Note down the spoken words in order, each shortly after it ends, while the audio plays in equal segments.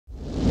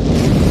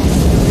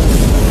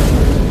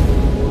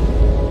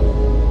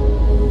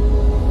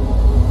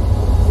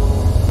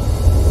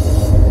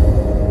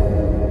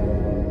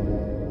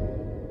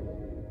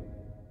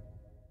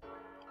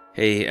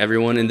Hey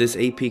everyone, in this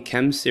AP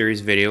Chem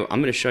series video, I'm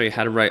going to show you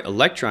how to write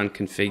electron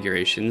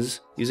configurations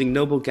using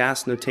noble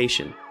gas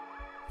notation.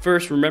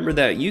 First, remember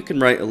that you can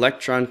write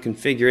electron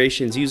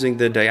configurations using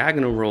the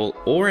diagonal rule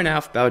or an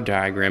Aufbau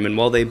diagram, and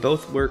while they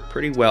both work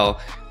pretty well,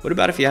 what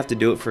about if you have to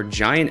do it for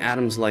giant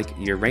atoms like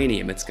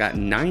uranium? It's got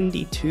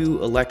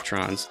 92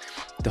 electrons.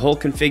 The whole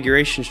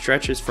configuration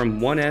stretches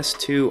from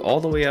 1s2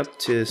 all the way up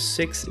to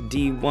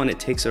 6d1. It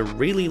takes a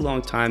really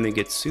long time and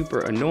gets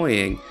super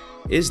annoying.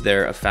 Is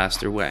there a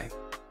faster way?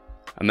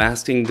 I'm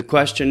asking the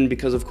question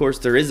because of course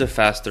there is a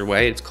faster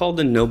way. It's called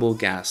the noble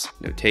gas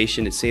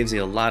notation. It saves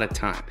you a lot of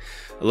time.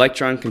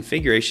 Electron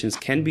configurations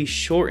can be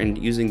shortened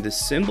using the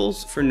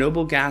symbols for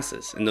noble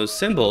gases, and those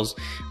symbols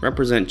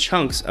represent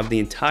chunks of the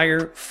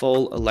entire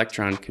full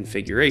electron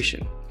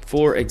configuration.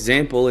 For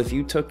example, if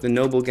you took the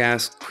noble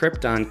gas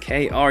krypton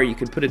Kr, you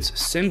could put its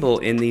symbol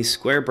in these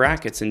square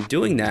brackets, and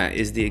doing that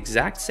is the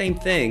exact same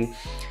thing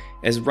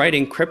as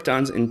writing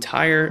krypton's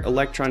entire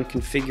electron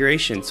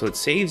configuration, so it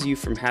saves you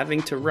from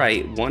having to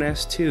write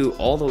 1s2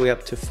 all the way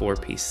up to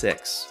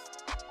 4p6.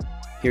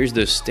 Here's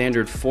the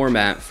standard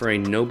format for a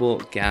noble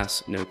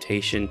gas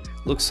notation.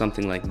 Looks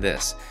something like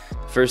this.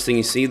 First thing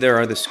you see there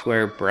are the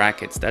square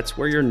brackets. That's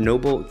where your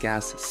noble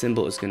gas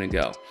symbol is going to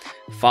go.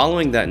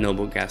 Following that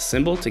noble gas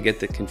symbol, to get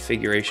the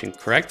configuration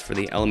correct for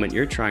the element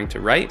you're trying to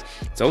write,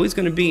 it's always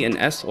going to be an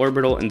s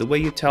orbital, and the way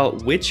you tell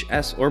which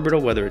s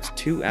orbital, whether it's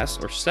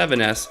 2s or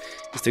 7s,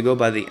 is to go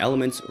by the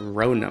element's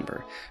row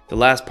number. The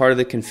last part of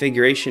the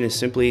configuration is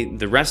simply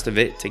the rest of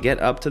it to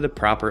get up to the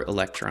proper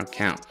electron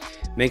count.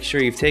 Make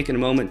sure you've taken a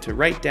moment to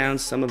write down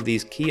some of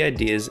these key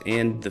ideas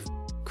and the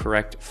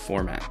correct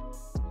format.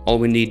 All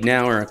we need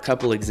now are a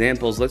couple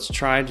examples. Let's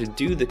try to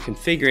do the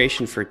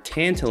configuration for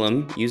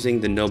tantalum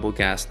using the noble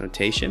gas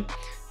notation.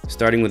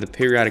 Starting with the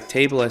periodic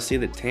table, I see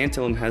that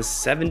tantalum has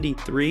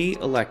 73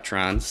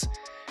 electrons.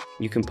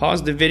 You can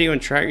pause the video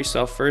and try it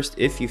yourself first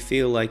if you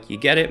feel like you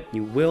get it.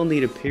 You will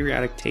need a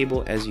periodic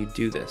table as you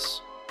do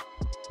this.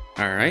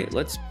 Alright,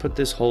 let's put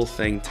this whole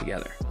thing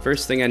together.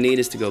 First thing I need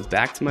is to go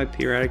back to my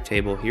periodic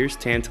table. Here's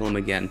tantalum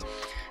again.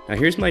 Now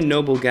here's my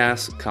noble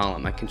gas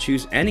column. I can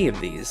choose any of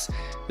these.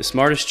 The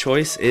smartest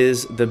choice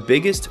is the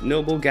biggest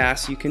noble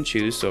gas you can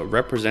choose, so it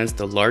represents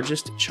the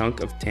largest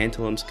chunk of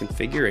tantalum's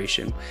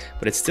configuration,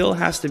 but it still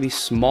has to be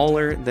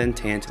smaller than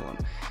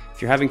tantalum.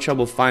 If you're having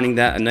trouble finding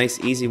that, a nice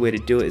easy way to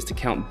do it is to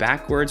count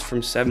backwards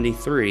from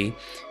 73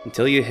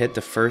 until you hit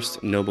the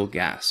first noble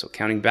gas. So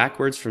counting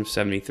backwards from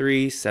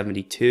 73,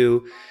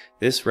 72,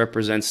 this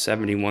represents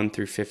 71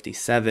 through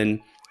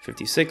 57,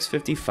 56,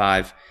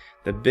 55.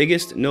 The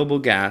biggest noble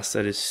gas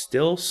that is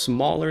still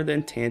smaller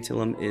than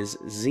tantalum is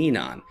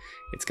xenon.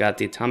 It's got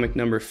the atomic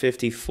number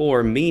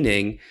 54,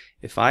 meaning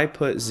if I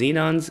put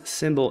xenon's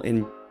symbol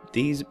in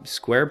these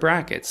square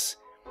brackets,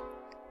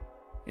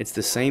 it's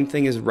the same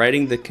thing as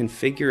writing the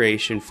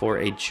configuration for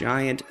a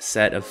giant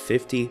set of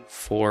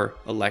 54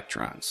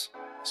 electrons.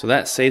 So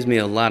that saves me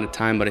a lot of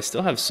time, but I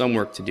still have some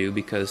work to do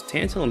because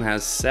tantalum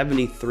has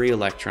 73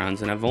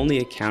 electrons and I've only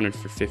accounted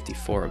for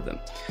 54 of them.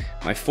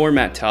 My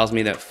format tells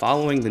me that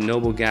following the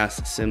noble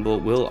gas symbol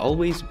will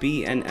always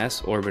be an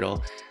s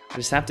orbital. I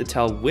just have to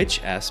tell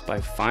which s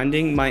by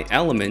finding my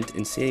element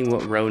and seeing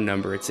what row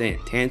number it's in.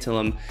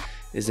 Tantalum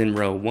is in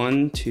row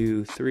 1,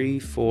 2, 3,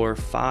 4,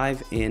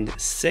 5, and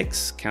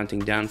 6, counting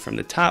down from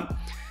the top.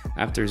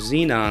 After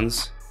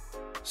xenon's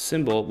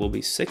symbol will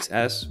be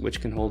 6s,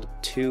 which can hold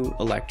 2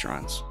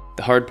 electrons.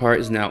 The hard part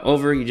is now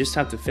over. You just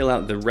have to fill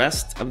out the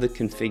rest of the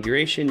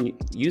configuration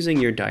using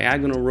your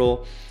diagonal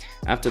rule.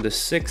 After the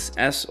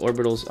 6s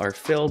orbitals are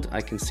filled,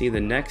 I can see the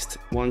next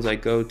ones I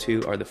go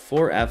to are the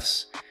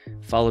 4f's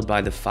followed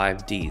by the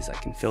 5d's. I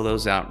can fill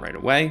those out right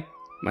away.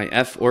 My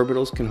f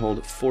orbitals can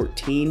hold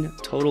 14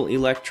 total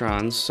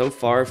electrons. So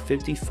far,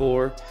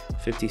 54,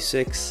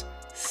 56,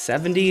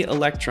 70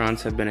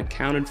 electrons have been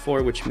accounted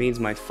for, which means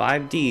my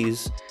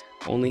 5d's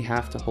only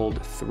have to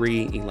hold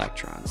 3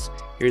 electrons.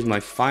 Here's my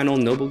final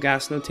noble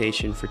gas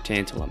notation for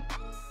tantalum.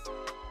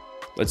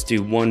 Let's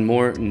do one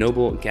more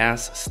noble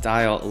gas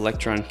style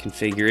electron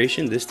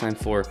configuration, this time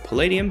for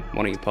palladium.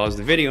 Why don't you pause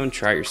the video and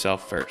try it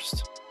yourself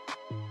first.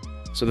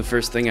 So the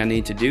first thing I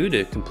need to do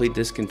to complete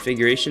this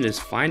configuration is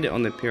find it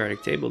on the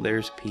periodic table.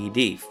 There's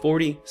PD,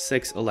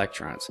 46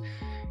 electrons.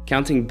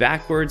 Counting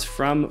backwards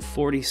from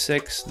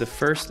 46, the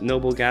first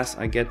noble gas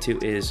I get to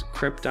is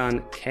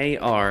krypton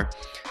Kr.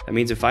 That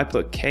means if I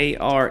put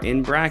Kr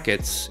in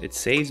brackets, it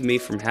saves me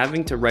from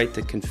having to write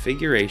the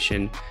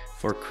configuration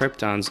for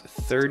krypton's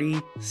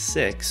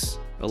 36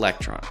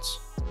 electrons.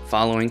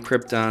 Following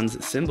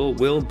krypton's symbol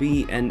will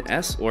be an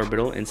s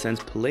orbital, and since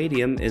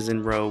palladium is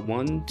in row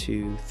 1,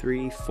 2,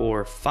 3,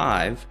 4,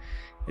 5,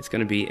 it's going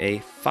to be a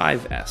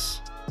 5s.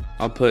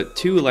 I'll put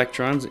 2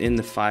 electrons in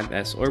the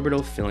 5s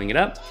orbital, filling it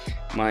up.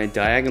 My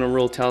diagonal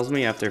rule tells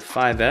me after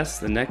 5s,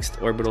 the next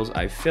orbitals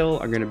I fill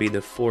are going to be the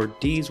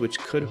 4d's, which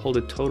could hold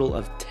a total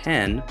of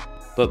 10.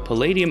 But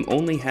palladium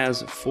only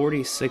has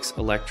 46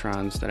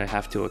 electrons that I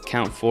have to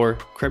account for.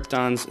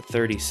 Krypton's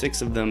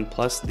 36 of them,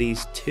 plus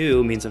these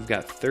 2 means I've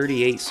got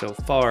 38 so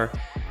far.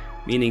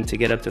 meaning to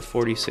get up to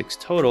 46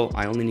 total,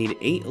 I only need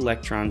 8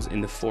 electrons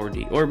in the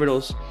 4d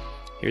orbitals.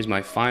 Here's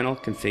my final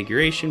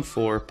configuration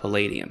for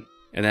palladium.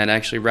 And that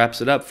actually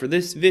wraps it up for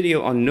this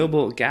video on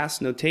noble gas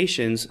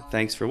notations.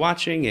 Thanks for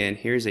watching, and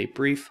here's a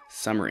brief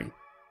summary.